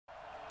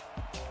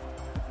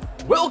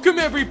Welcome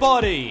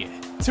everybody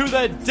to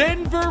the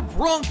Denver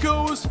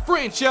Broncos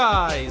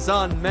franchise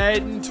on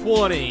Madden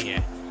 20.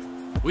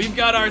 We've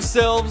got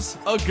ourselves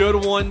a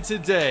good one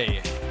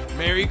today.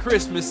 Merry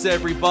Christmas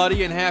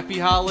everybody and happy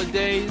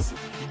holidays.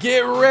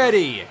 Get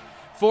ready.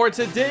 For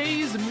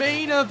today's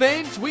main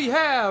event, we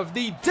have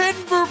the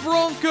Denver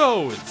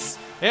Broncos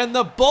and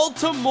the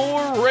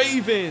Baltimore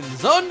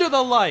Ravens under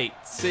the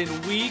lights in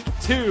Week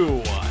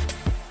 2.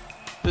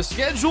 The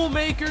schedule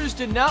makers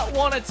did not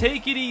want to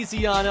take it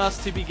easy on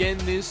us to begin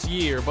this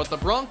year, but the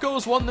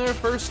Broncos won their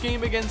first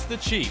game against the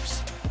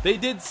Chiefs. They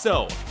did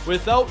so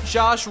without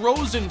Josh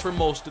Rosen for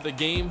most of the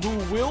game,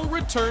 who will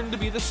return to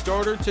be the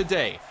starter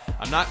today.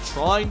 I'm not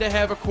trying to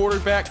have a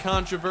quarterback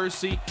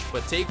controversy,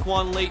 but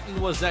Taquan Layton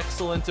was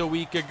excellent a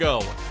week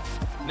ago.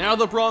 Now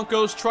the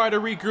Broncos try to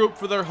regroup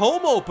for their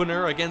home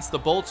opener against the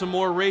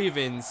Baltimore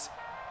Ravens.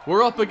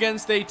 We're up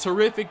against a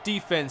terrific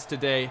defense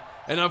today,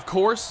 and of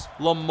course,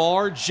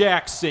 Lamar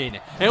Jackson.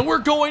 And we're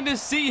going to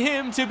see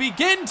him to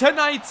begin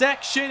tonight's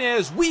action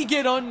as we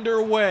get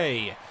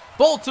underway.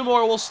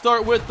 Baltimore will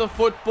start with the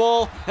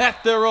football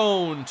at their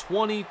own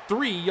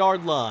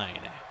 23-yard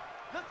line.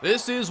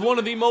 This is one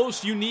of the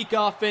most unique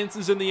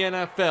offenses in the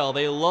NFL.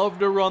 They love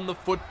to run the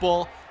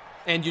football,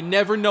 and you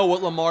never know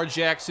what Lamar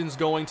Jackson's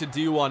going to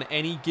do on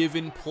any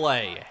given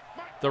play.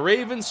 The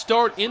Ravens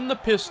start in the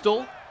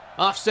pistol.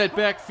 Offset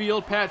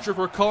backfield, Patrick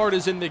Ricard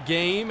is in the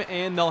game,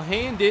 and they'll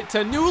hand it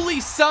to newly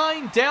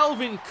signed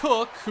Dalvin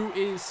Cook, who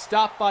is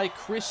stopped by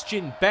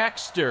Christian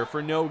Baxter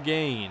for no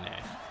gain.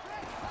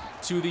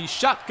 To the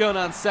shotgun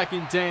on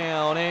second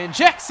down, and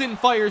Jackson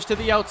fires to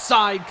the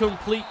outside,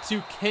 complete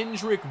to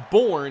Kendrick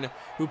Bourne,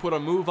 who put a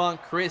move on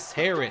Chris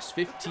Harris,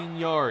 15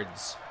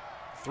 yards.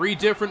 3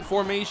 different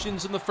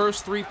formations in the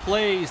first 3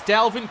 plays.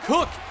 Dalvin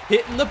Cook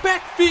hitting the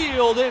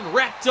backfield and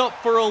wrapped up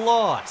for a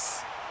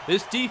loss.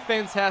 This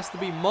defense has to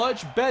be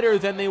much better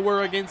than they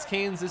were against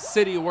Kansas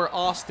City, where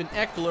Austin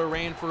Eckler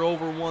ran for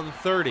over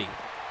 130.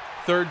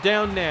 Third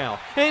down now,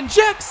 and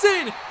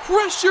Jackson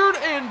pressured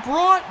and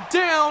brought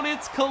down.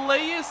 It's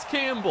Calais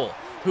Campbell,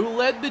 who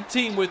led the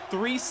team with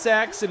 3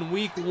 sacks in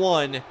Week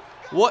 1.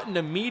 What an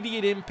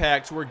immediate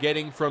impact we're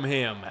getting from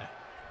him.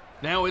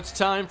 Now it's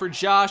time for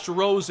Josh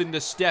Rosen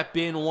to step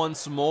in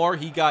once more.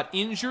 He got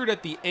injured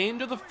at the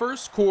end of the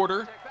first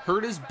quarter,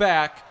 hurt his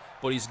back,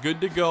 but he's good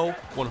to go,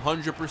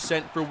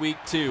 100% for Week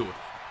 2.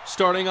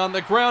 Starting on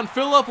the ground,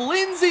 Phillip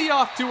Lindsay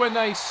off to a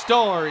nice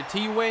start.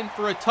 He went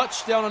for a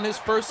touchdown on his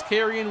first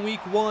carry in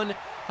Week 1.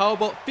 How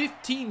about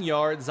 15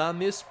 yards on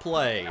this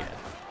play?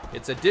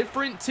 It's a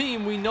different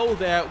team, we know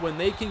that, when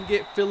they can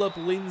get Phillip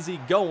Lindsay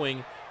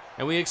going,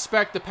 and we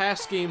expect the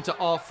pass game to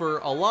offer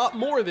a lot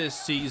more this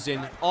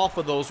season off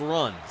of those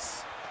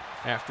runs.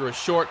 After a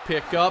short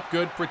pickup,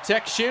 good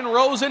protection,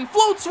 Rosen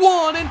floats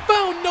one and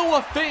found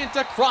Noah Fant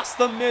across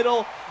the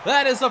middle.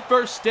 That is a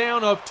first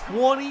down of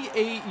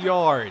 28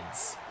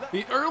 yards.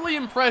 The early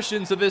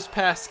impressions of this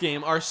pass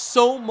game are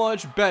so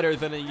much better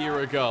than a year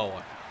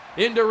ago.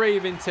 Into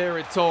Raven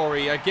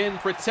territory, again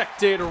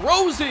protected,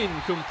 Rosen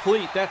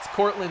complete. That's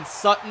Cortland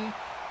Sutton.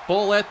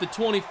 Ball at the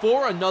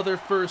 24, another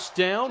first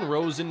down,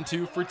 Rosen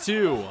 2 for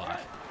 2.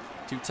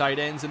 2 tight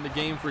ends in the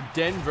game for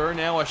Denver.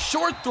 Now a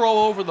short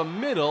throw over the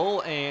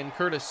middle, and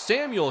Curtis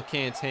Samuel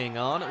can't hang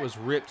on. It was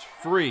ripped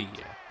free.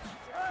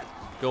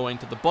 Going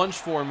to the bunch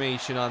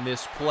formation on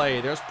this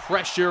play. There's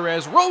pressure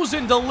as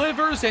Rosen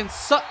delivers, and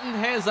Sutton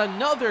has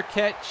another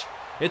catch.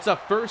 It's a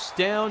first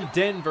down,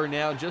 Denver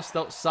now just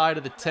outside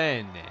of the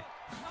 10.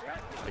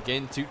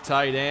 Again, 2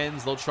 tight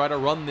ends. They'll try to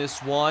run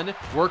this one.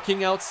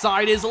 Working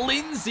outside is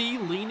Lindsay,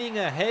 leaning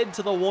ahead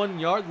to the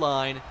 1-yard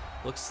line.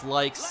 Looks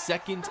like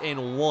 2nd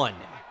and 1.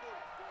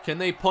 Can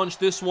they punch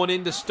this one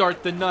in to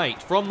start the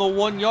night? From the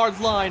 1-yard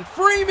line,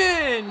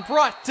 Freeman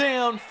brought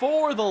down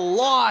for the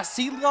loss.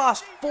 He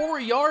lost 4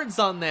 yards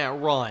on that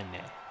run.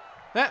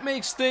 That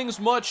makes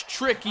things much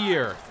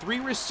trickier. 3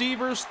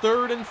 receivers,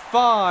 3rd and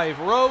 5.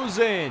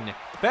 Rosen,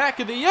 back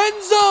of the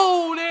end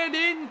zone, and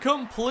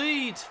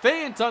incomplete.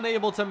 Fant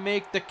unable to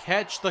make the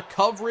catch. The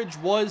coverage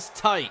was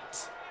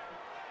tight.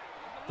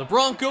 The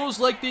Broncos,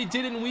 like they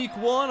did in Week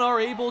 1, are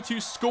able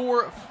to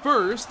score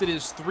first. It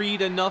is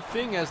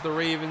 3-0 as the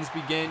Ravens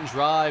begin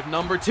drive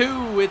number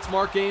 2. It's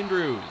Mark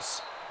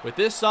Andrews. With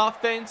this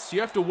offense,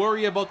 you have to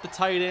worry about the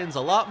tight ends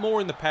a lot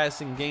more in the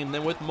passing game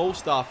than with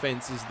most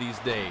offenses these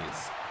days.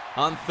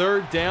 On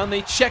 3rd down,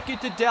 they check it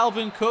to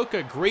Dalvin Cook,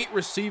 a great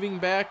receiving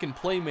back and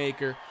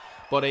playmaker,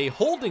 but a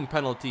holding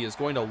penalty is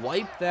going to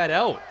wipe that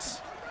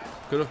out.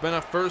 Could have been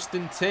a 1st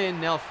and 10,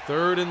 now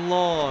 3rd and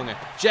long.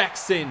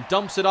 Jackson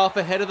dumps it off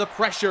ahead of the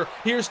pressure.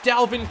 Here's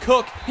Dalvin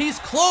Cook. He's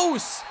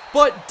close,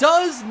 but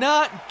does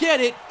not get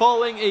it,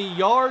 falling a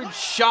yard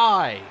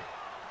shy.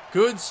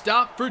 Good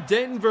stop for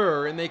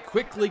Denver, and they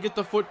quickly get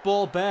the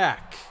football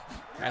back.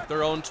 At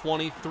their own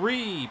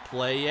 23,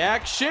 play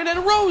action,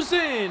 and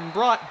Rosen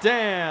brought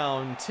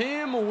down.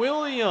 Tim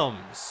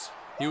Williams.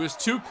 He was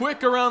too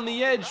quick around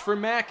the edge for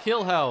Mac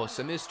Hillhouse,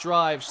 and this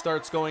drive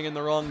starts going in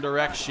the wrong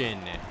direction.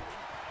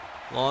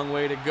 Long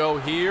way to go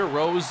here.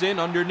 Rosen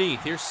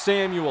underneath. Here's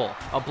Samuel.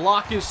 A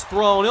block is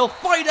thrown. He'll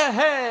fight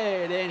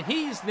ahead, and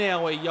he's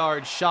now a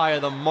yard shy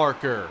of the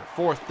marker.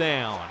 4th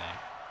down.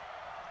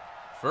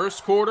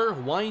 First quarter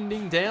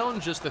winding down.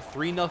 Just a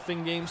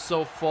 3-0 game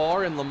so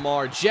far, and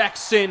Lamar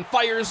Jackson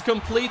fires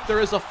complete.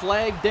 There is a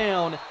flag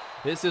down.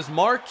 This is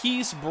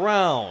Marquise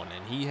Brown,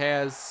 and he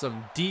has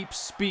some deep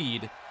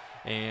speed,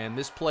 and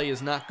this play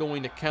is not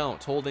going to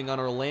count. Holding on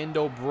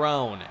Orlando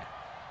Brown.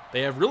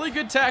 They have really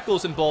good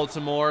tackles in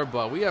Baltimore,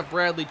 but we have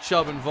Bradley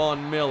Chubb and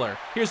Von Miller.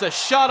 Here's a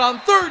shot on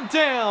 3rd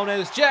down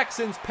as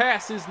Jackson's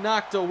pass is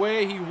knocked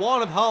away. He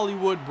wanted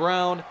Hollywood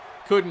Brown,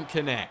 couldn't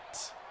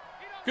connect.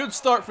 Good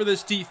start for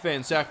this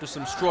defense after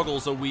some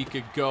struggles a week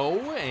ago,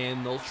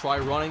 and they'll try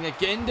running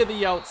again to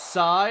the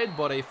outside,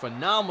 but a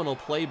phenomenal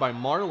play by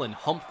Marlon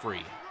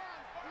Humphrey.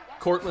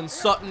 Cortland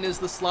Sutton is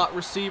the slot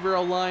receiver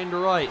aligned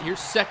right. Here's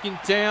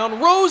 2nd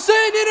down. Rosen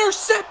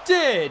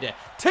intercepted.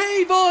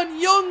 Tavon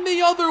Young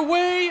the other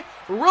way.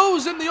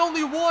 Rosen the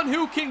only one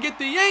who can get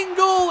the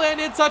angle,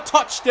 and it's a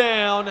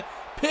touchdown.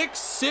 Pick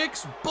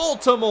 6,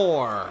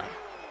 Baltimore.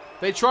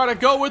 They try to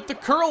go with the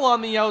curl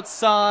on the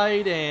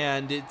outside,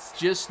 and it's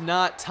just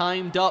not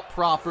timed up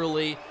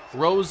properly.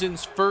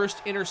 Rosen's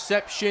first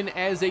interception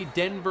as a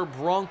Denver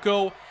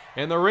Bronco,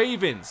 and the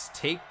Ravens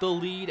take the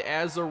lead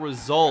as a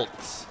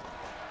result.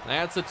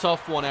 That's a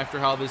tough one after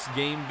how this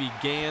game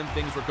began.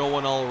 Things were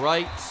going all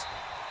right,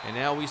 and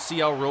now we see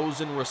how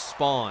Rosen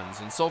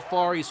responds. And so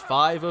far, he's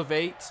 5 of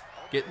 8,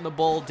 getting the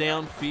ball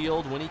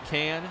downfield when he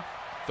can.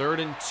 3rd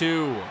and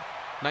 2.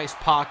 Nice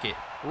pocket.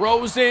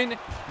 Rosen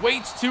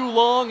waits too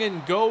long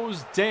and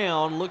goes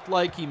down. Looked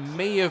like he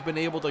may have been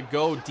able to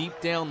go deep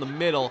down the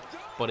middle,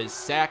 but is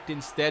sacked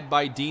instead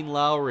by Dean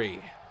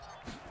Lowry.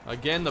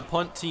 Again, the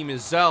punt team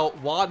is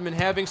out. Wadman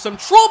having some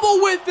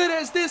trouble with it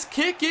as this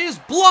kick is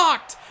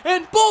blocked.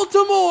 And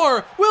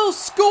Baltimore will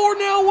score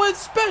now with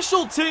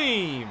special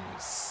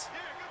teams.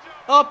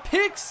 A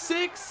pick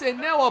 6 and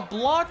now a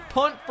blocked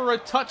punt for a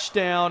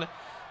touchdown.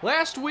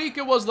 Last week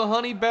it was the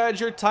Honey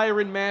Badger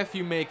Tyrann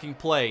Mathieu making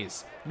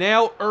plays.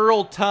 Now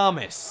Earl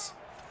Thomas.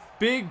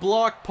 Big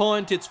block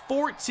punt. It's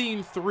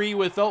 14-3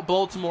 without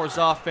Baltimore's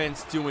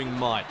offense doing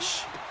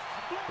much.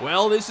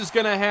 Well, this is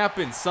going to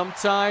happen.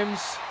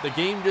 Sometimes the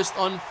game just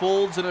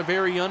unfolds in a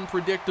very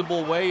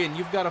unpredictable way, and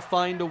you've got to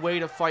find a way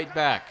to fight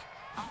back.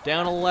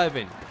 Down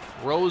 11.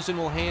 Rosen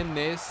will hand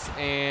this,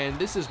 and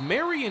this is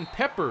Marion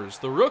Peppers,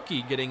 the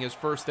rookie, getting his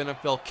first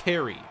NFL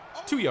carry.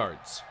 2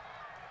 yards.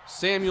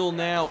 Samuel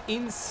now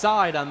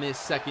inside on this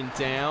 2nd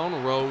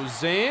down.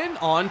 Rosen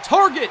on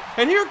target,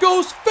 and here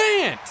goes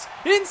Fant.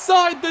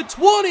 Inside the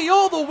 20,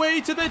 all the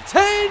way to the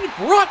 10.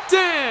 Brought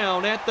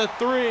down at the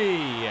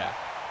 3.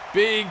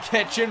 Big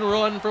catch and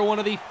run for one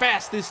of the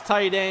fastest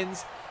tight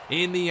ends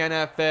in the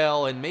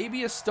NFL, and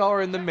maybe a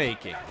star in the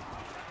making.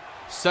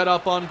 Set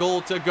up on goal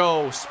to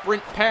go.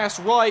 Sprint pass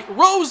right.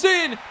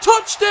 Rosen!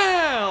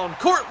 Touchdown!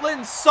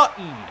 Cortland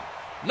Sutton.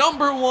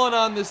 Number 1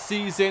 on the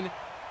season.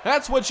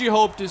 That's what you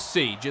hope to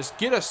see. Just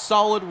get a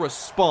solid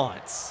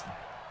response.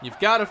 You've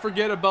got to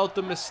forget about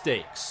the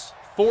mistakes.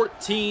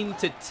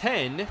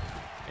 14-10.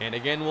 And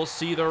again, we'll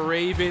see the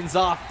Ravens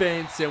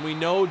offense, and we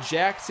know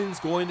Jackson's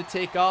going to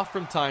take off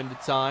from time to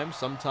time,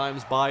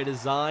 sometimes by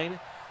design.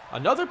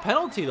 Another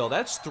penalty, though.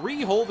 That's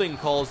 3 holding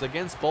calls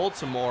against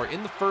Baltimore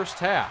in the first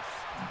half.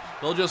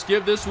 They'll just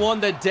give this one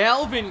to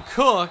Dalvin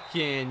Cook,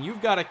 and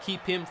you've got to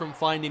keep him from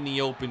finding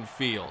the open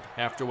field.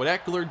 After what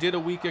Eckler did a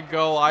week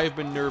ago, I've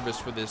been nervous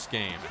for this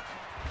game.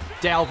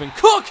 Dalvin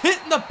Cook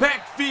hitting the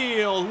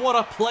backfield. What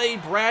a play,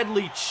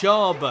 Bradley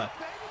Chubb.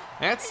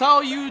 That's how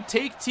you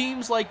take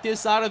teams like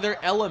this out of their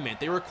element.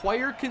 They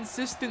require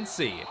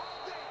consistency.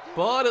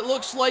 But it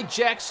looks like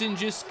Jackson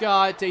just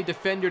got a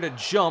defender to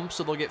jump,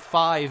 so they'll get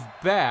 5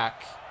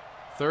 back.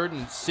 3rd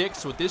and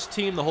 6 with this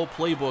team, the whole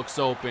playbook's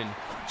open.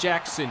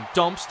 Jackson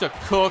dumps to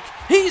Cook.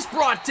 He's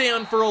brought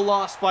down for a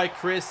loss by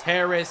Chris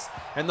Harris,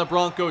 and the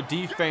Bronco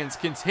defense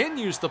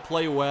continues to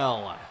play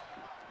well.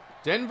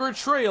 Denver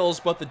trails,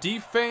 but the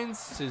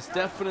defense is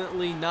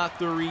definitely not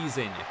the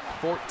reason.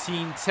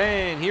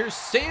 14-10. Here's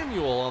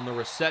Samuel on the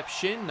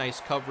reception.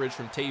 Nice coverage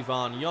from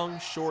Tavon Young.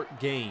 Short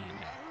gain.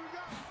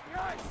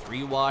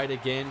 3 wide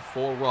again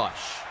for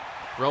Rush.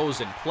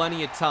 Rosen,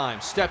 plenty of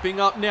time. Stepping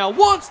up now.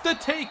 Wants to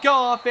take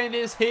off and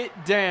is hit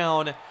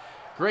down.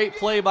 Great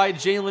play by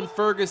Jalen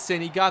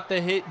Ferguson. He got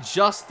the hit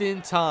just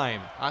in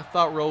time. I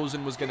thought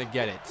Rosen was going to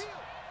get it.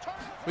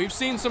 We've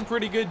seen some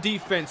pretty good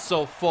defense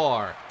so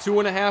far.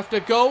 2.5 to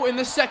go in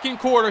the second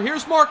quarter.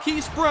 Here's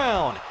Marquise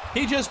Brown.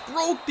 He just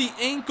broke the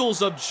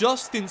ankles of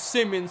Justin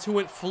Simmons, who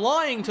went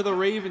flying to the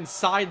Ravens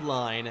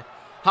sideline.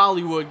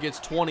 Hollywood gets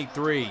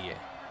 23.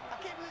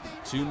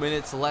 2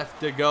 minutes left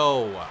to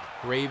go.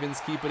 Ravens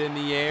keep it in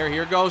the air.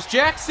 Here goes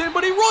Jackson,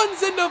 but he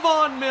runs into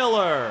Von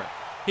Miller.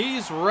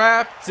 He's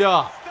wrapped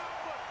up.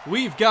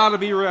 We've got to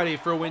be ready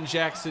for when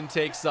Jackson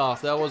takes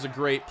off. That was a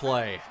great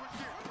play.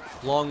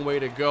 Long way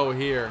to go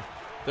here.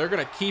 They're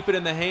going to keep it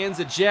in the hands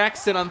of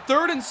Jackson on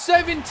 3rd and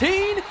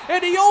 17,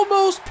 and he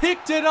almost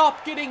picked it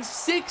up, getting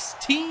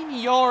 16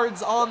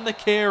 yards on the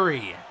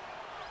carry.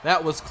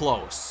 That was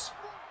close.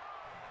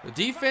 The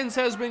defense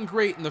has been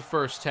great in the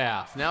first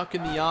half. Now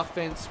can the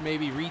offense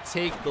maybe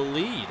retake the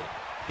lead?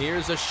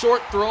 Here's a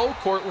short throw.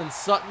 Cortland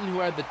Sutton, who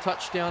had the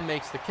touchdown,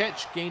 makes the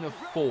catch. Gain of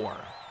 4.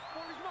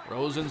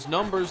 Rosen's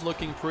numbers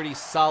looking pretty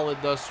solid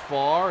thus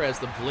far as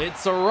the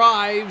blitz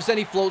arrives, and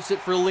he floats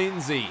it for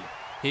Lindsey.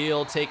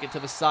 He'll take it to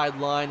the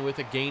sideline with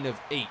a gain of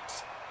 8.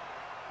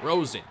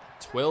 Rosen,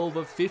 12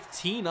 of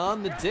 15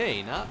 on the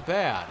day. Not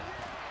bad.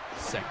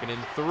 2nd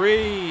and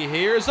 3.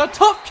 Here's a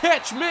tough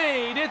catch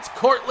made. It's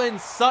Cortland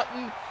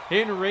Sutton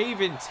in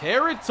Raven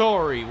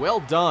territory.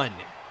 Well done.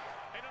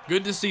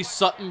 Good to see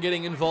Sutton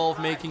getting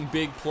involved, making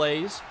big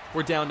plays.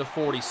 We're down to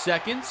 40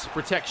 seconds.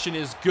 Protection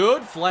is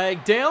good.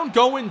 Flag down.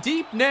 Going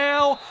deep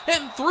now.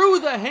 And through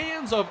the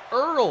hands of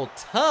Earl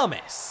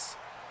Thomas.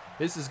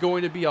 This is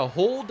going to be a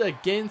hold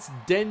against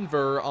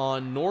Denver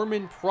on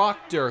Norman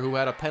Proctor, who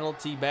had a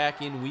penalty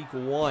back in week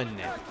 1.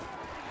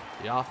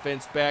 The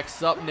offense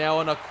backs up now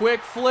on a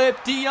quick flip.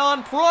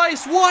 Deion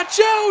Price, watch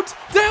out!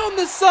 Down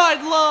the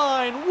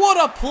sideline.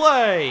 What a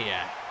play!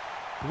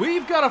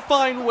 We've got to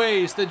find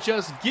ways to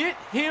just get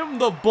him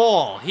the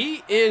ball.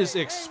 He is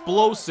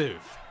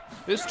explosive.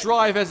 This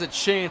drive has a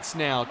chance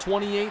now.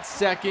 28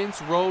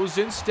 seconds.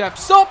 Rosen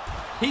steps up.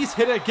 He's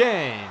hit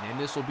again, and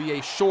this will be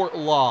a short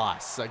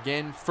loss.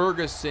 Again,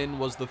 Ferguson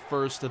was the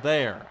first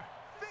there.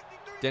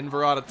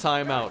 Denver out of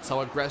timeouts.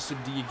 How aggressive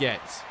do you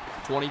get?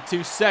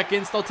 22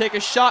 seconds. They'll take a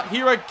shot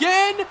here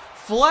again.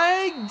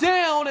 Flag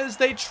down as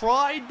they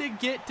tried to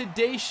get to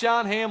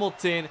Deshaun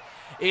Hamilton.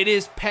 It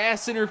is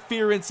pass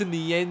interference in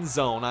the end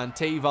zone on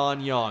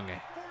Tavon Young.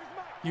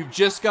 You've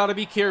just got to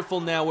be careful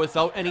now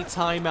without any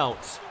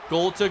timeouts.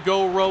 Goal to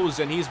go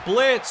Rosen. He's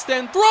blitzed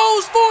and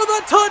throws for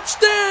the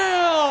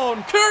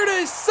touchdown!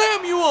 Curtis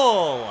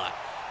Samuel!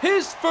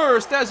 His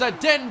first as a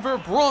Denver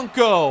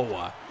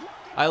Bronco.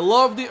 I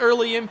love the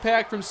early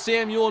impact from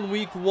Samuel in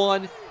week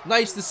 1.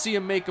 Nice to see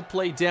him make a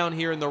play down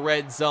here in the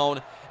red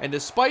zone. And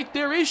despite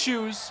their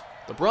issues,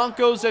 the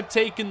Broncos have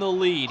taken the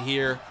lead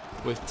here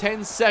with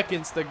 10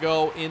 seconds to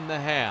go in the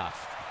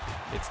half.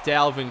 It's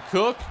Dalvin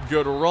Cook.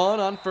 Good run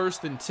on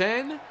 1st and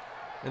 10.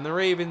 And the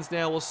Ravens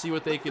now will see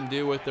what they can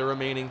do with the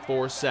remaining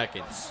 4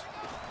 seconds.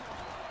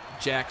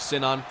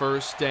 Jackson on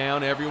 1st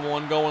down.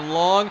 Everyone going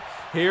long.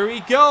 Here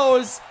he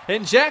goes.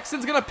 And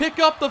Jackson's going to pick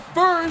up the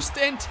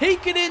 1st and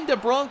take it into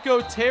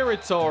Bronco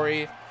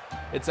territory.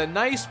 It's a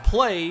nice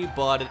play,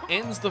 but it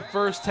ends the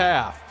first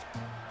half.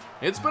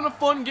 It's been a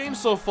fun game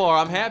so far.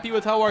 I'm happy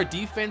with how our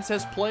defense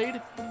has played.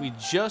 We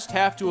just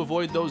have to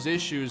avoid those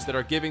issues that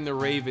are giving the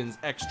Ravens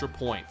extra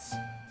points.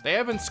 They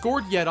haven't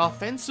scored yet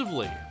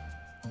offensively.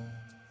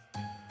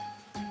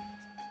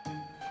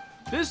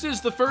 This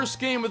is the first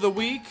game of the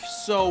week,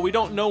 so we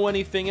don't know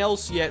anything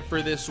else yet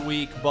for this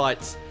week,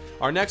 but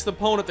our next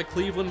opponent, the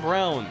Cleveland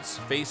Browns,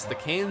 face the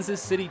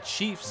Kansas City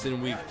Chiefs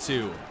in week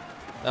 2.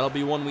 That'll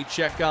be one we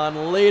check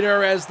on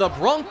later as the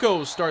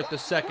Broncos start the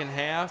second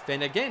half,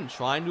 and again,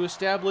 trying to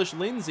establish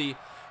Lindsey,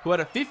 who had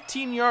a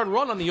 15-yard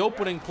run on the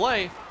opening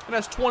play and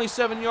has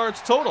 27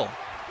 yards total.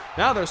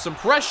 Now there's some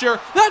pressure.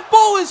 That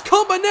ball is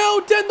coming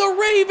out, and the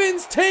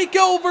Ravens take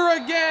over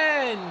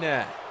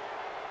again.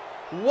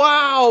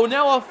 Wow,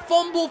 now a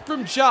fumble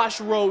from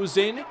Josh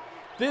Rosen.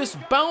 This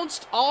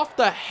bounced off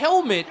the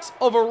helmet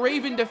of a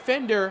Raven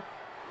defender,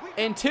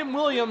 and Tim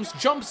Williams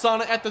jumps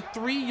on it at the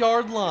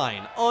 3-yard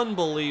line.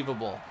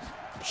 Unbelievable.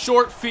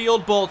 Short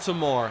field,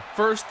 Baltimore.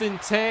 1st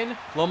and 10.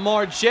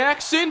 Lamar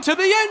Jackson to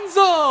the end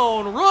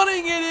zone.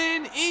 Running it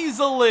in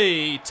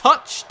easily.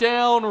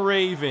 Touchdown,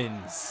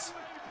 Ravens.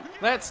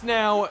 That's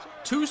now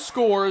 2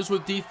 scores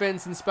with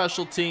defense and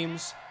special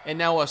teams. And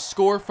now a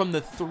score from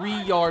the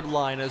 3-yard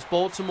line as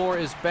Baltimore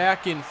is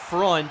back in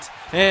front.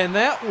 And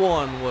that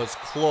one was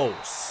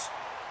close.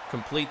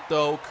 Complete,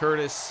 though,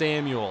 Curtis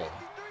Samuel.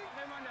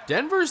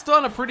 Denver's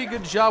done a pretty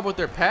good job with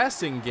their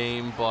passing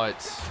game,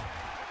 but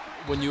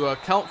when you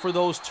account for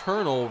those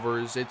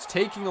turnovers, it's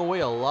taking away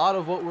a lot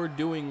of what we're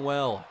doing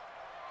well.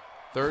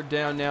 3rd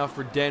down now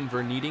for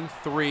Denver, needing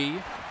 3.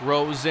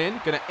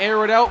 Rosen gonna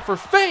air it out for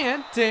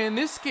Fant, and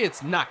this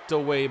gets knocked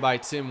away by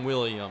Tim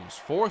Williams.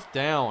 4th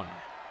down.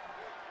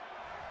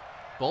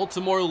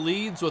 Baltimore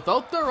leads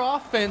without their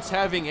offense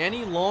having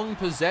any long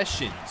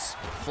possessions.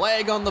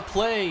 Flag on the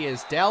play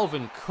as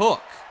Dalvin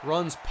Cook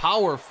runs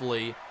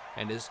powerfully,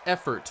 and his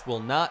effort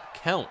will not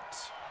count.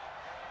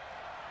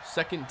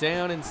 2nd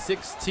down and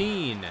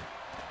 16.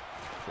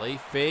 Play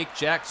fake.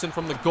 Jackson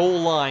from the goal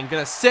line.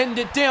 Gonna send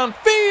it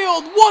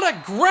downfield. What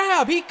a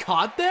grab. He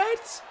caught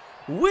that?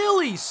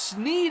 Willie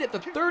Snead at the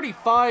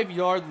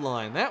 35-yard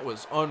line. That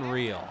was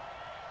unreal.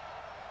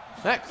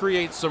 That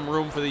creates some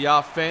room for the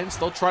offense.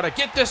 They'll try to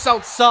get this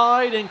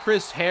outside, and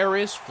Chris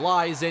Harris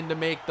flies in to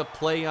make the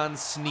play on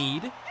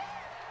Snead.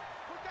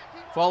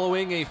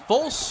 Following a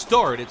false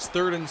start, it's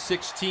 3rd and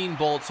 16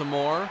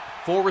 Baltimore.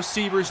 4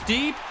 receivers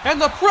deep, and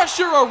the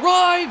pressure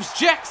arrives.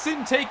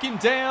 Jackson taken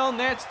down.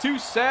 That's 2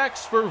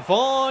 sacks for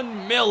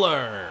Von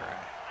Miller.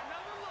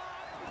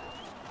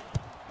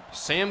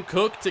 Sam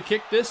Cook to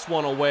kick this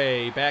one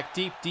away. Back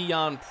deep,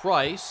 Deion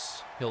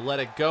Price. He'll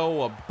let it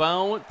go, a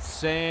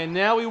bounce, and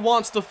now he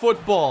wants the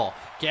football.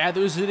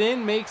 Gathers it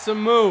in, makes a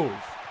move.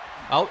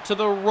 Out to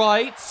the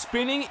right,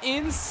 spinning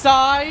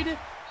inside.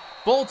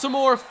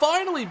 Baltimore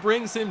finally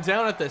brings him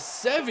down at the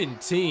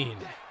 17.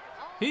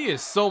 He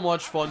is so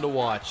much fun to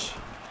watch.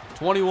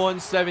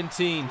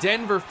 21-17,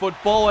 Denver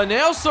football, and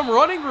now some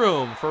running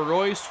room for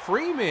Royce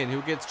Freeman,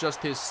 who gets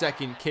just his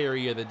second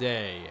carry of the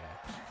day.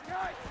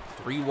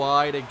 3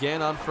 wide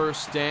again on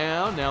first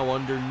down, now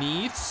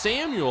underneath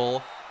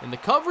Samuel, and the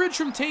coverage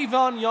from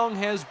Tavon Young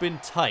has been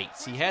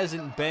tight. He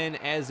hasn't been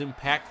as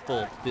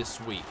impactful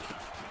this week.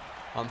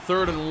 On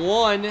 3rd and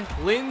 1,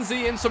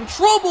 Lindsey in some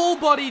trouble,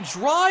 but he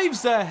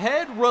drives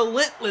ahead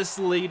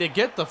relentlessly to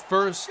get the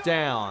first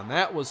down.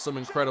 That was some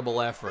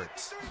incredible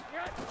effort.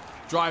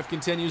 Drive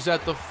continues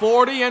at the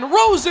 40, and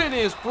Rosen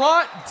is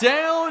brought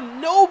down.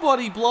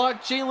 Nobody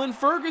blocked Jalen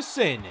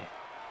Ferguson.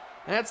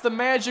 That's the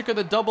magic of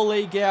the double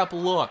A gap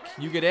look.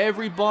 You get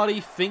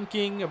everybody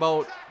thinking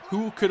about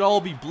who could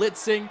all be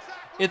blitzing.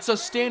 It's a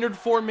standard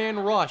 4-man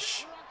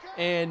rush,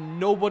 and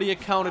nobody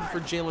accounted for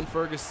Jalen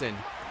Ferguson.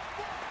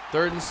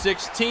 3rd and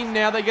 16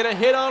 now. They get a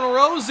hit on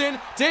Rosen.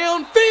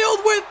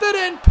 Downfield with it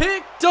and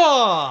picked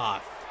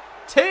off.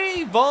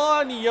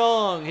 Tavon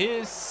Young,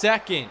 his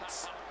second.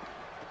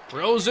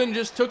 Rosen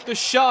just took the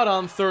shot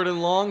on 3rd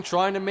and long,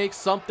 trying to make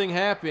something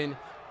happen,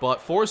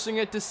 but forcing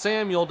it to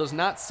Samuel does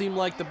not seem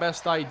like the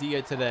best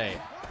idea today.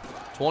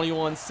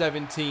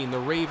 21-17, the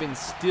Ravens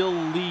still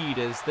lead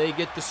as they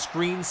get the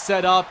screen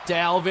set up.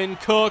 Dalvin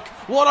Cook,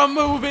 what a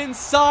move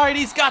inside.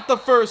 He's got the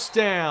first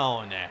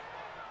down.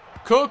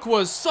 Cook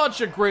was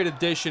such a great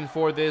addition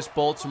for this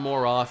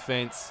Baltimore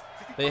offense.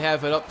 They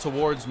have it up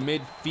towards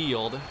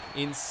midfield.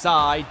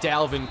 Inside,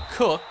 Dalvin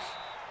Cook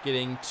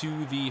getting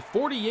to the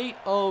 48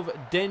 of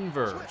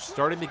Denver,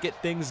 starting to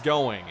get things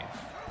going.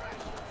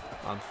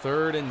 On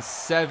 3rd and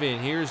 7,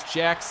 here's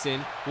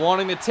Jackson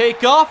wanting to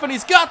take off, and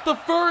he's got the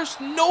first.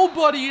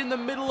 Nobody in the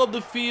middle of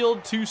the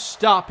field to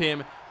stop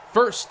him.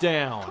 First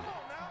down.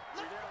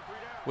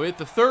 With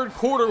the 3rd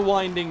quarter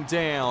winding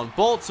down,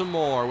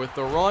 Baltimore with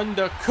the run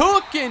to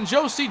Cook, and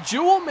Josie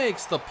Jewell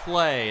makes the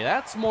play.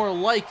 That's more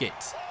like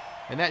it.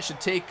 And that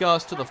should take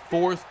us to the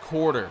 4th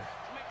quarter.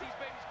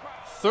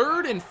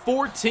 3rd and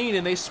 14,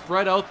 and they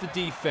spread out the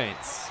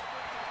defense.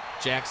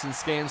 Jackson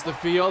scans the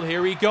field.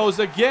 Here he goes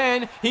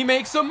again. He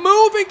makes a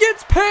move and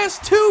gets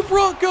past 2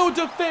 Bronco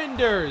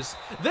defenders.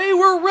 They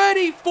were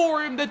ready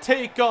for him to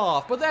take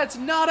off, but that's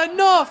not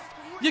enough.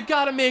 You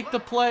got to make the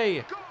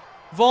play.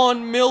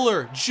 Von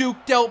Miller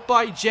juked out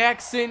by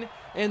Jackson,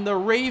 and the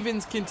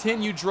Ravens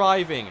continue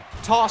driving.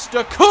 Toss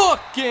to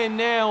Cook, and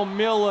now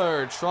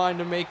Miller trying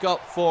to make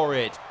up for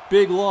it.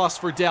 Big loss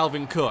for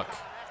Dalvin Cook.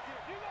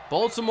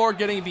 Baltimore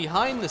getting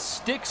behind the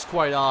sticks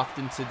quite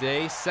often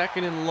today.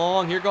 2nd and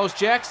long. Here goes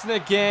Jackson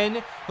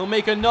again. He'll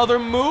make another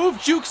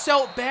move. Jukes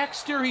out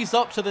Baxter. He's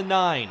up to the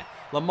 9.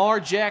 Lamar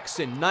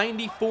Jackson,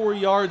 94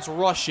 yards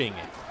rushing.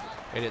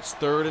 And it's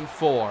 3rd and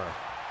 4.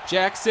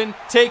 Jackson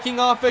taking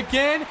off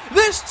again.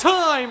 This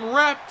time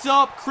wrapped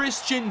up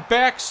Christian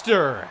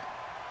Baxter.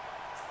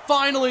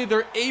 Finally,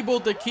 they're able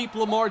to keep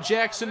Lamar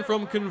Jackson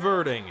from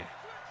converting.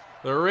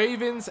 The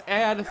Ravens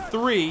add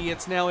 3.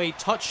 It's now a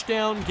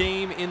touchdown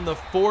game in the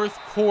 4th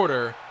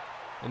quarter.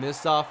 And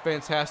this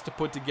offense has to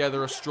put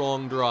together a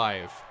strong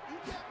drive.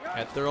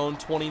 At their own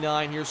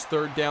 29, here's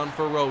 3rd down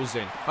for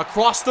Rosen.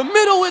 Across the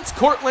middle, it's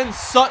Courtland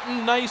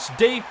Sutton. Nice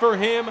day for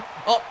him.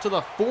 Up to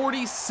the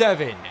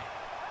 47.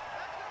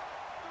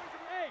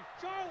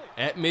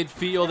 At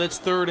midfield, it's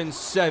 3rd and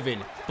 7.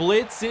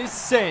 Blitz is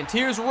sent.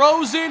 Here's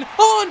Rosen.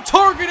 On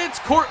target, it's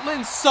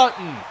Courtland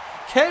Sutton.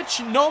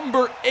 Catch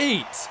number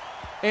 8.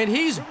 And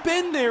he's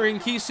been there in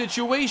key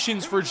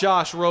situations for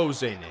Josh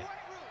Rosen.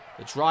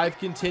 The drive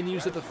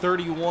continues at the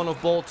 31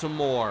 of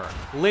Baltimore.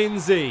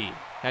 Lindsey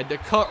had to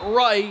cut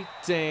right,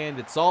 and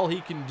it's all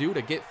he can do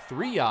to get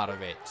 3 out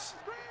of it.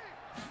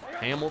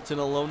 Hamilton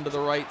alone to the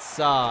right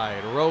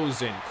side.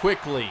 Rosen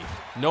quickly.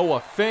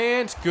 Noah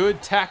Fant.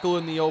 Good tackle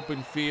in the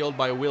open field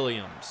by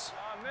Williams.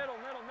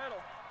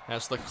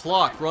 As the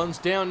clock runs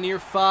down near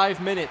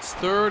 5 minutes.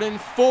 3rd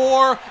and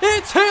 4.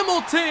 It's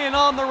Hamilton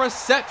on the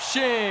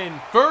reception.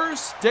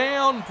 First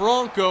down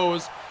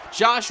Broncos.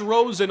 Josh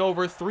Rosen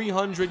over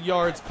 300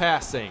 yards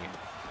passing.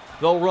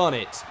 They'll run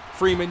it.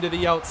 Freeman to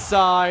the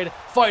outside.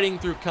 Fighting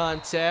through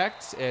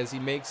contact as he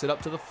makes it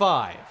up to the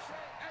 5.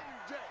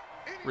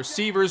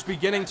 Receivers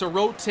beginning to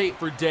rotate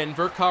for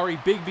Denver. Kari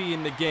Bigby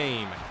in the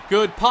game.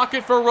 Good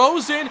pocket for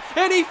Rosen,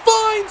 and he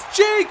finds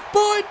Jake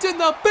Butt in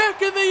the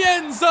back of the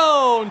end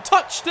zone.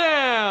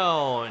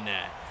 Touchdown!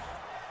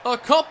 A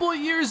couple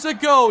years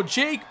ago,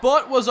 Jake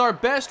Butt was our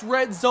best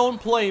red zone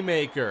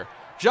playmaker.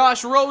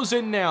 Josh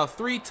Rosen now,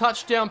 3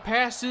 touchdown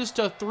passes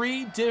to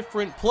 3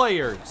 different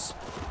players.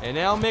 And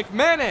now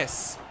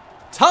McManus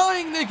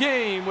tying the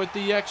game with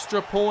the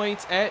extra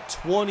point at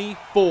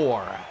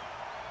 24.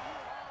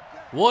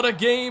 What a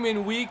game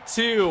in week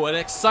 2. An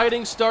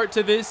exciting start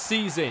to this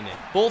season.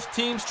 Both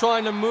teams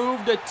trying to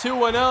move to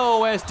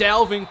 2-0 as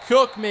Dalvin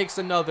Cook makes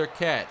another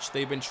catch.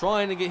 They've been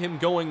trying to get him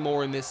going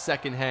more in this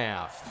second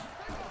half.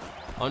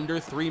 Under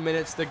 3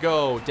 minutes to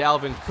go.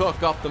 Dalvin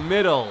Cook up the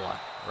middle.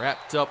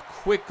 Wrapped up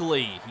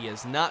quickly. He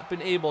has not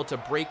been able to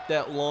break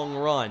that long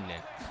run.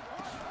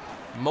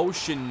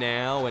 Motion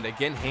now, and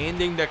again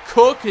handing to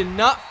Cook and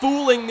not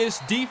fooling this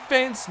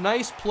defense.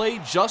 Nice play,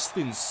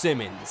 Justin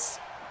Simmons.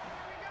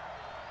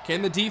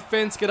 Can the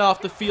defense get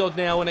off the field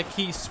now in a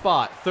key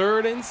spot?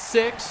 3rd and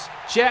 6.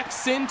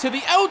 Jackson to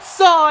the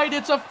outside.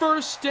 It's a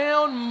first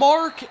down.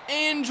 Mark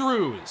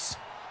Andrews.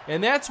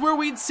 And that's where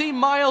we'd see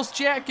Myles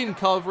Jack in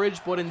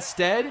coverage, but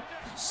instead,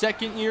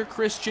 second-year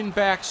Christian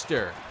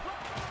Baxter.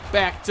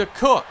 Back to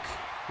Cook.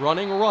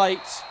 Running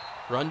right.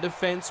 Run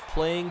defense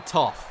playing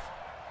tough.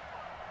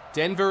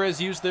 Denver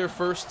has used their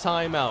first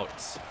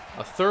timeout.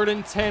 A 3rd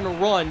and 10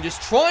 run,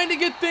 just trying to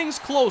get things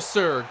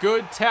closer.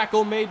 Good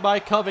tackle made by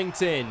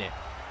Covington.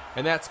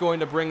 And that's going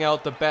to bring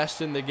out the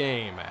best in the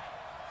game.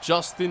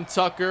 Justin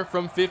Tucker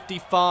from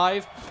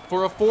 55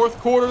 for a 4th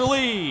quarter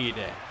lead.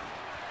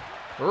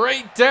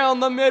 Right down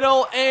the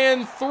middle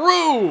and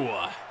through.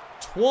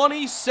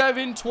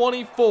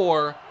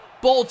 27-24,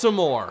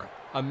 Baltimore.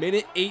 A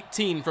minute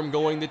 18 from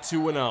going to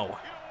 2-0.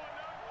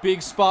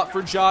 Big spot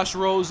for Josh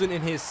Rosen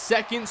in his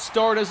 2nd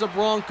start as a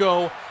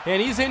Bronco. And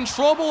he's in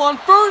trouble on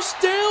first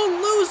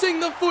down,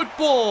 losing the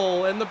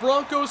football. And the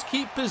Broncos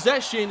keep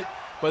possession,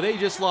 but they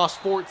just lost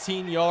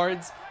 14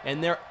 yards,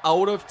 and they're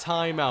out of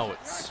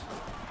timeouts.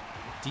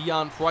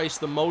 Deion Price,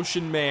 the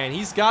motion man.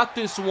 He's got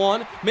this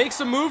one. Makes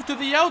a move to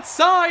the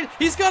outside.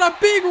 He's got a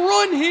big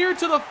run here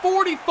to the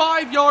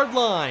 45-yard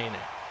line.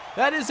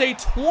 That is a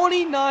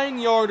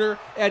 29-yarder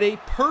at a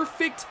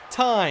perfect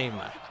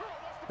time.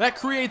 That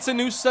creates a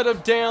new set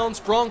of downs.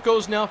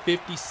 Broncos now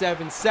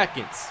 57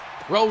 seconds.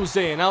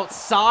 Rosen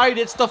outside.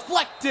 It's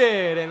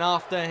deflected and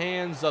off the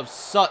hands of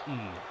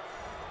Sutton.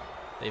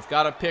 They've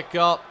got to pick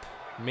up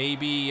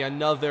maybe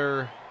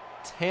another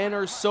 10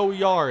 or so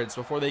yards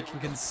before they can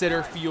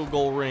consider field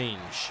goal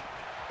range.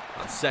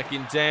 On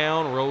 2nd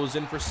down,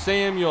 Rosen for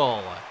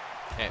Samuel.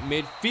 At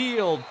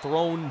midfield,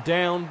 thrown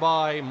down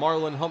by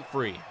Marlon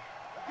Humphrey.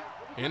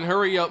 In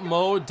hurry-up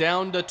mode,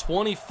 down to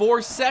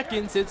 24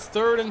 seconds. It's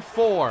 3rd and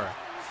 4.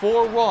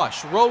 4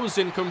 rush.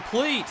 Rosen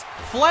complete.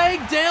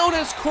 Flag down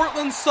as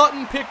Cortland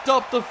Sutton picked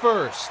up the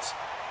first.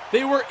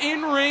 They were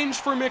in range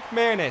for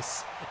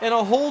McManus, and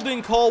a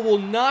holding call will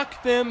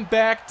knock them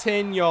back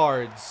 10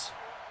 yards.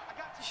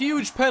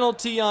 Huge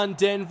penalty on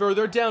Denver.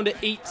 They're down to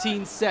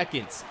 18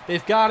 seconds.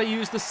 They've got to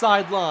use the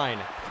sideline.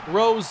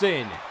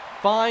 Rosen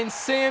finds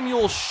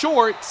Samuel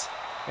short,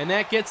 and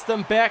that gets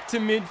them back to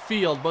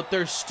midfield, but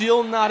they're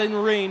still not in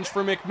range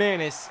for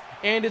McManus,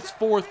 and it's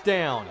 4th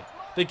down.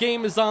 The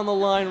game is on the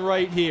line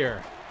right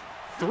here.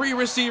 3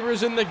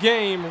 receivers in the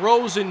game.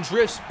 Rosen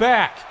drifts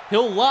back.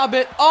 He'll lob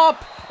it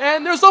up,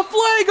 and there's a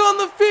flag on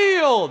the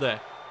field.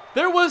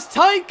 There was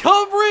tight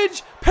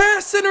coverage,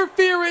 pass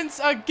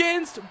interference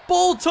against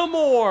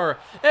Baltimore,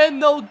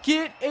 and they'll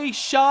get a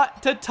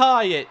shot to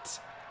tie it.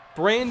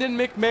 Brandon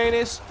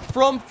McManus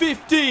from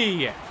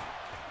 50.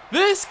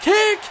 This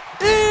kick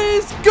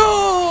is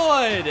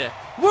good.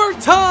 We're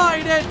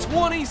tied at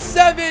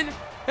 27,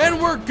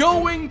 and we're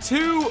going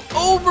to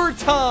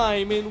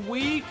overtime in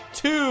week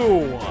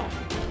 2.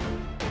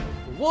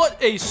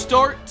 What a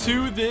start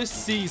to this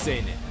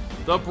season.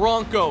 The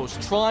Broncos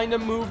trying to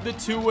move the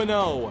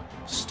 2-0.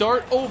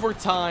 Start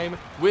overtime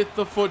with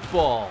the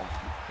football.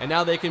 And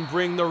now they can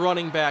bring the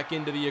running back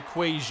into the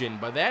equation,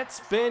 but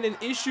that's been an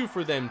issue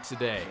for them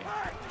today.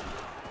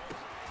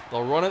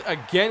 They'll run it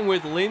again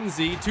with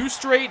Lindsey 2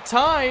 straight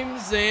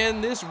times,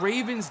 and this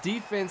Ravens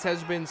defense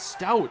has been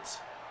stout.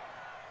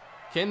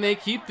 Can they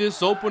keep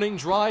this opening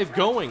drive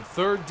going?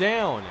 3rd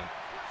down.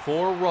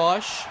 4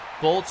 rush.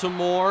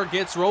 Baltimore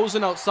gets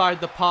Rosen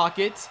outside the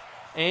pocket,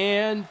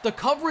 and the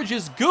coverage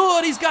is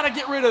good. He's got to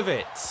get rid of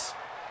it.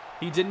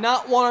 He did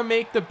not want to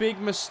make the big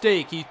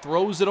mistake. He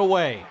throws it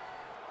away.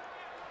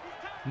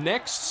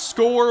 Next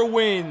score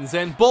wins,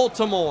 and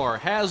Baltimore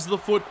has the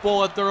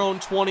football at their own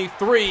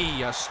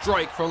 23. A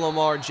strike from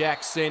Lamar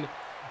Jackson.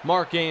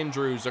 Mark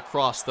Andrews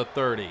across the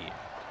 30.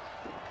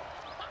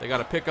 They got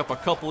to pick up a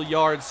couple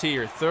yards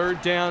here.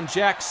 3rd down,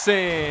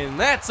 Jackson.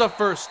 That's a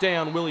first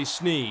down, Willie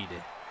Snead.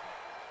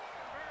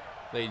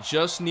 They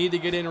just need to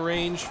get in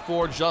range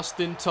for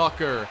Justin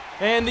Tucker.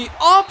 And the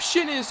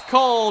option is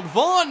called.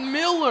 Von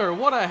Miller.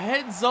 What a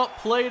heads-up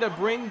play to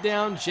bring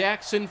down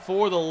Jackson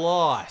for the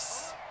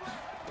loss.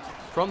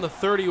 From the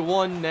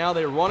 31 now,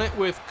 they run it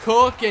with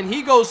Cook, and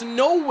he goes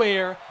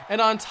nowhere.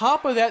 And on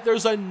top of that,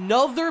 there's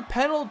another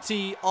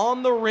penalty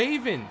on the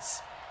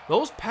Ravens.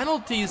 Those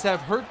penalties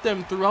have hurt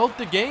them throughout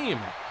the game.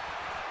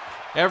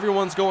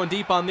 Everyone's going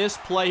deep on this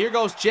play. Here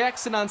goes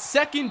Jackson on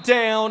 2nd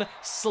down,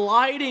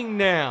 sliding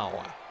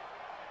now.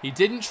 He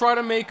didn't try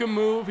to make a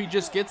move. He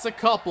just gets a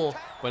couple.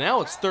 But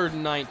now it's 3rd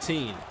and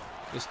 19.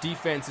 This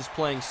defense is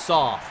playing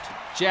soft.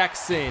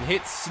 Jackson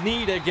hits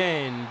Snead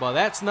again, but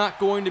that's not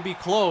going to be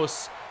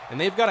close.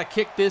 And they've got to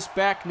kick this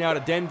back now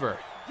to Denver.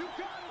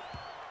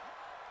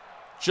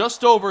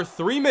 Just over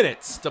 3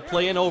 minutes to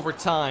play in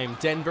overtime.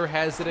 Denver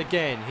has it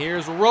again.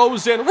 Here's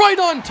Rosen right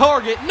on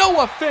target.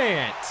 Noah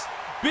Fant.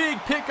 Big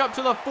pickup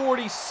to the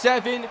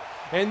 47.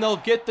 and they'll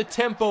get the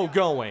tempo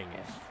going.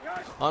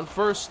 On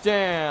first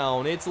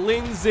down, it's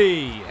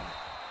Lindsey.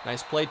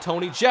 Nice play,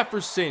 Tony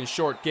Jefferson,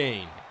 short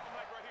gain.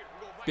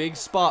 Big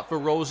spot for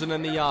Rosen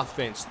and the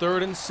offense.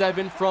 3rd and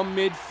 7 from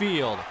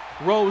midfield.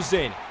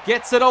 Rosen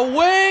gets it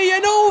away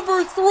and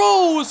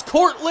overthrows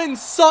Courtland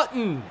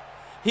Sutton.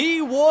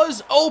 He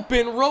was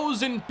open.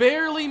 Rosen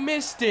barely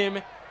missed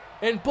him,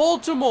 and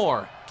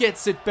Baltimore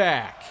gets it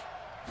back.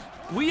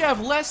 We have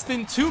less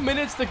than 2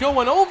 minutes to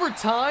go in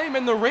overtime,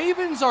 and the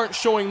Ravens aren't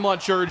showing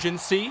much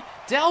urgency.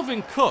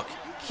 Dalvin Cook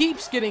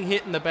keeps getting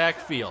hit in the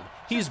backfield.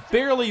 He's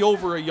barely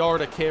over a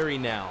yard a carry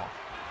now.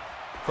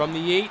 From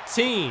the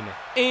 18,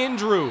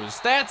 Andrews.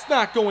 That's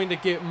not going to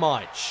get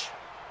much.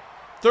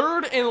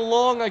 3rd and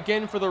long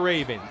again for the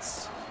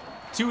Ravens.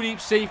 2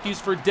 deep safeties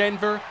for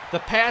Denver. The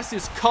pass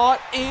is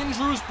caught.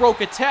 Andrews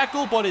broke a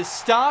tackle but is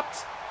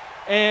stopped.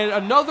 And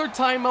another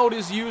timeout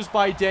is used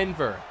by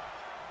Denver.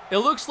 It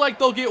looks like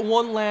they'll get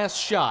one last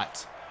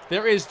shot.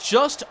 There is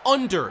just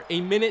under a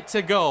minute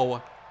to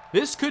go.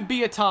 This could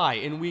be a tie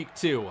in week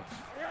 2.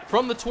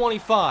 From the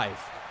 25,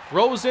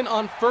 Rosen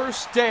on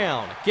first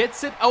down.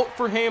 Gets it out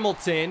for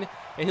Hamilton,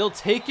 and he'll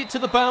take it to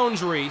the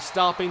boundary,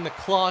 stopping the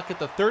clock at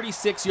the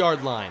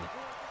 36-yard line.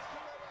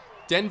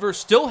 Denver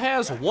still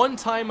has 1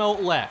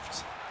 timeout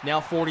left. Now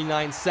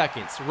 49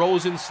 seconds.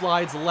 Rosen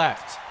slides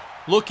left.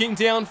 Looking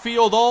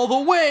downfield all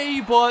the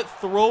way, but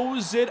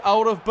throws it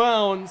out of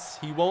bounds.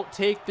 He won't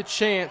take the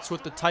chance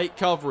with the tight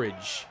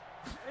coverage.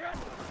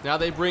 Now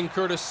they bring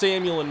Curtis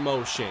Samuel in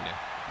motion.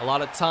 A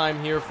lot of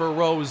time here for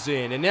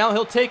Rosen. And now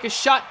he'll take a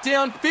shot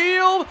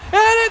downfield,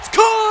 and it's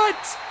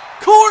caught!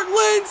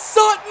 Courtland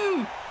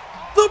Sutton!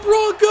 The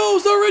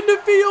Broncos are in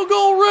the field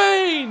goal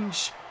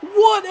range!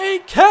 What a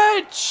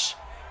catch!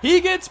 He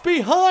gets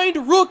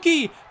behind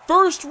rookie,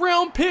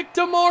 first-round pick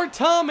Lamar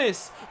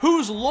Thomas,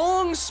 whose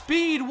long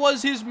speed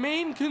was his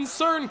main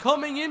concern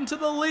coming into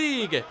the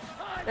league.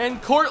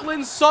 And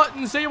Courtland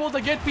Sutton's able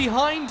to get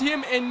behind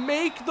him and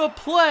make the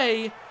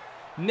play.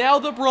 Now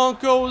the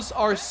Broncos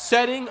are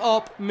setting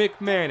up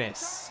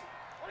McManus.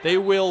 They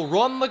will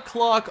run the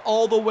clock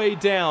all the way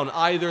down.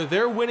 Either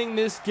they're winning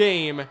this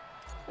game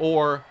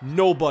or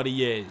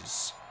nobody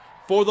is.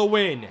 For the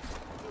win.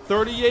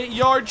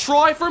 38-yard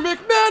try for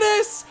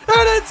McManus,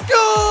 and it's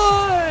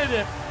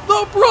good!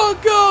 The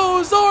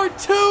Broncos are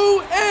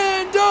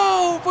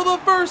 2-0 for the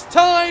first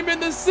time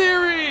in the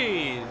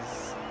series.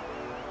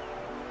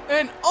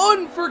 An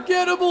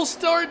unforgettable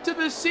start to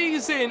the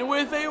season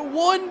with a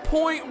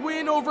 1-point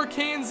win over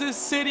Kansas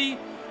City.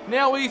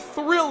 Now a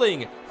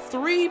thrilling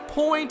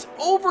 3-point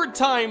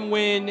overtime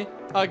win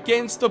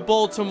against the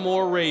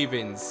Baltimore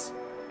Ravens.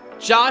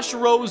 Josh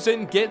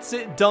Rosen gets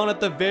it done at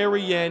the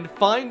very end,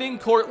 finding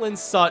Courtland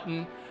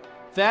Sutton.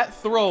 That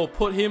throw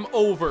put him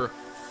over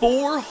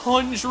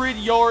 400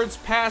 yards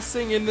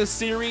passing in the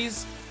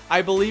series.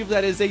 I believe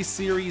that is a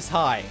series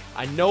high.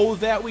 I know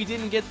that we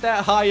didn't get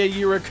that high a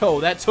year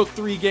ago. That took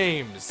 3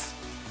 games.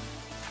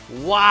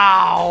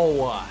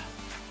 Wow.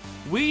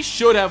 We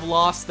should have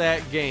lost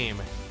that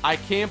game. I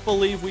can't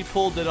believe we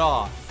pulled it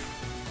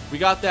off. We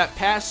got that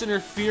pass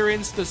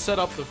interference to set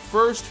up the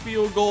first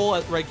field goal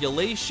at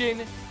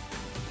regulation.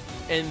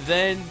 And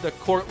then the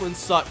Courtland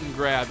Sutton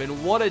grab.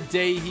 And what a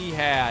day he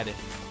had.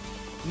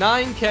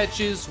 9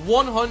 catches,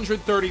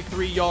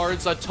 133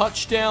 yards, a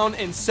touchdown,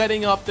 and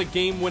setting up the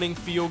game-winning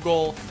field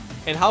goal.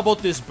 And how about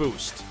this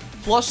boost?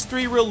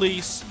 +3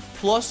 release,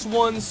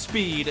 +1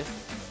 speed.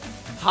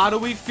 How do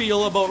we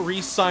feel about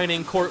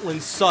re-signing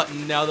Courtland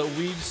Sutton now that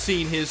we've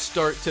seen his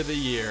start to the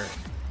year?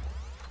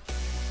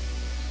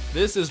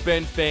 This has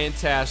been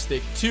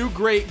fantastic. 2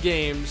 great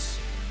games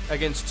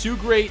against 2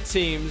 great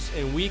teams,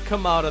 and we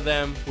come out of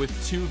them with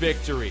 2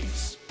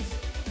 victories.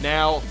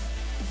 Now,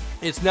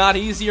 it's not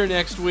easier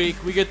next week.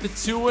 We get the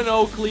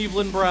 2-0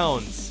 Cleveland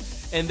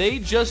Browns, and they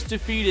just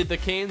defeated the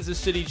Kansas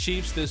City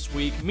Chiefs this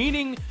week,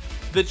 meaning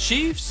the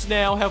Chiefs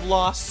now have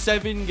lost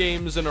 7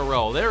 games in a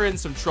row. They're in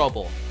some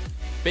trouble.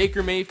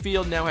 Baker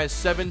Mayfield now has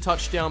 7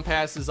 touchdown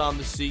passes on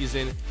the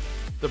season.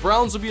 The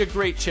Browns will be a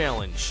great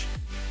challenge.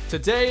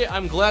 Today,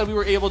 I'm glad we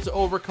were able to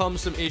overcome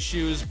some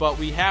issues, but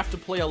we have to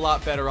play a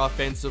lot better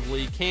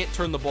offensively. Can't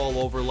turn the ball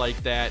over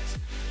like that.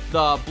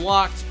 The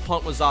blocked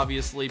punt was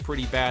obviously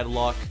pretty bad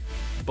luck,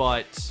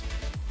 but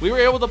we were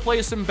able to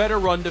play some better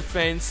run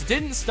defense.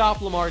 Didn't stop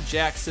Lamar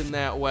Jackson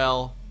that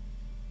well.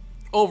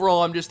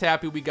 Overall, I'm just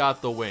happy we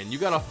got the win. You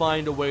gotta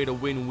find a way to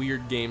win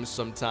weird games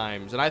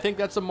sometimes, and I think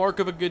that's a mark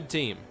of a good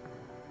team.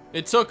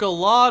 It took a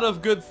lot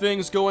of good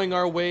things going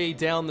our way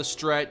down the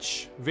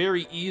stretch.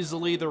 Very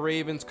easily, the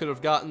Ravens could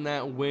have gotten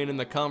that win, and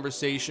the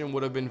conversation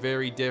would have been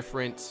very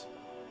different.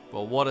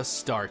 But what a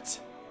start.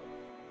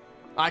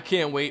 I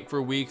can't wait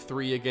for week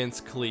 3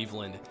 against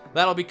Cleveland.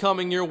 That'll be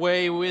coming your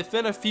way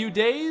within a few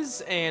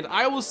days, and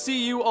I will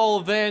see you all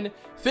then.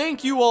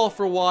 Thank you all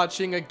for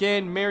watching.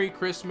 Again, Merry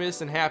Christmas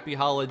and Happy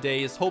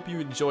Holidays. Hope you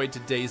enjoyed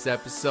today's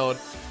episode.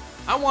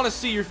 I want to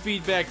see your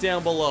feedback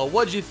down below.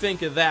 What'd you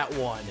think of that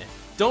one?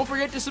 Don't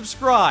forget to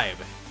subscribe.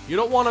 You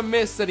don't want to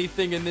miss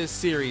anything in this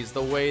series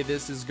the way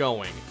this is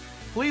going.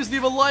 Please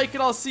leave a like,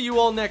 and I'll see you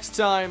all next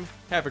time.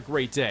 Have a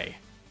great day.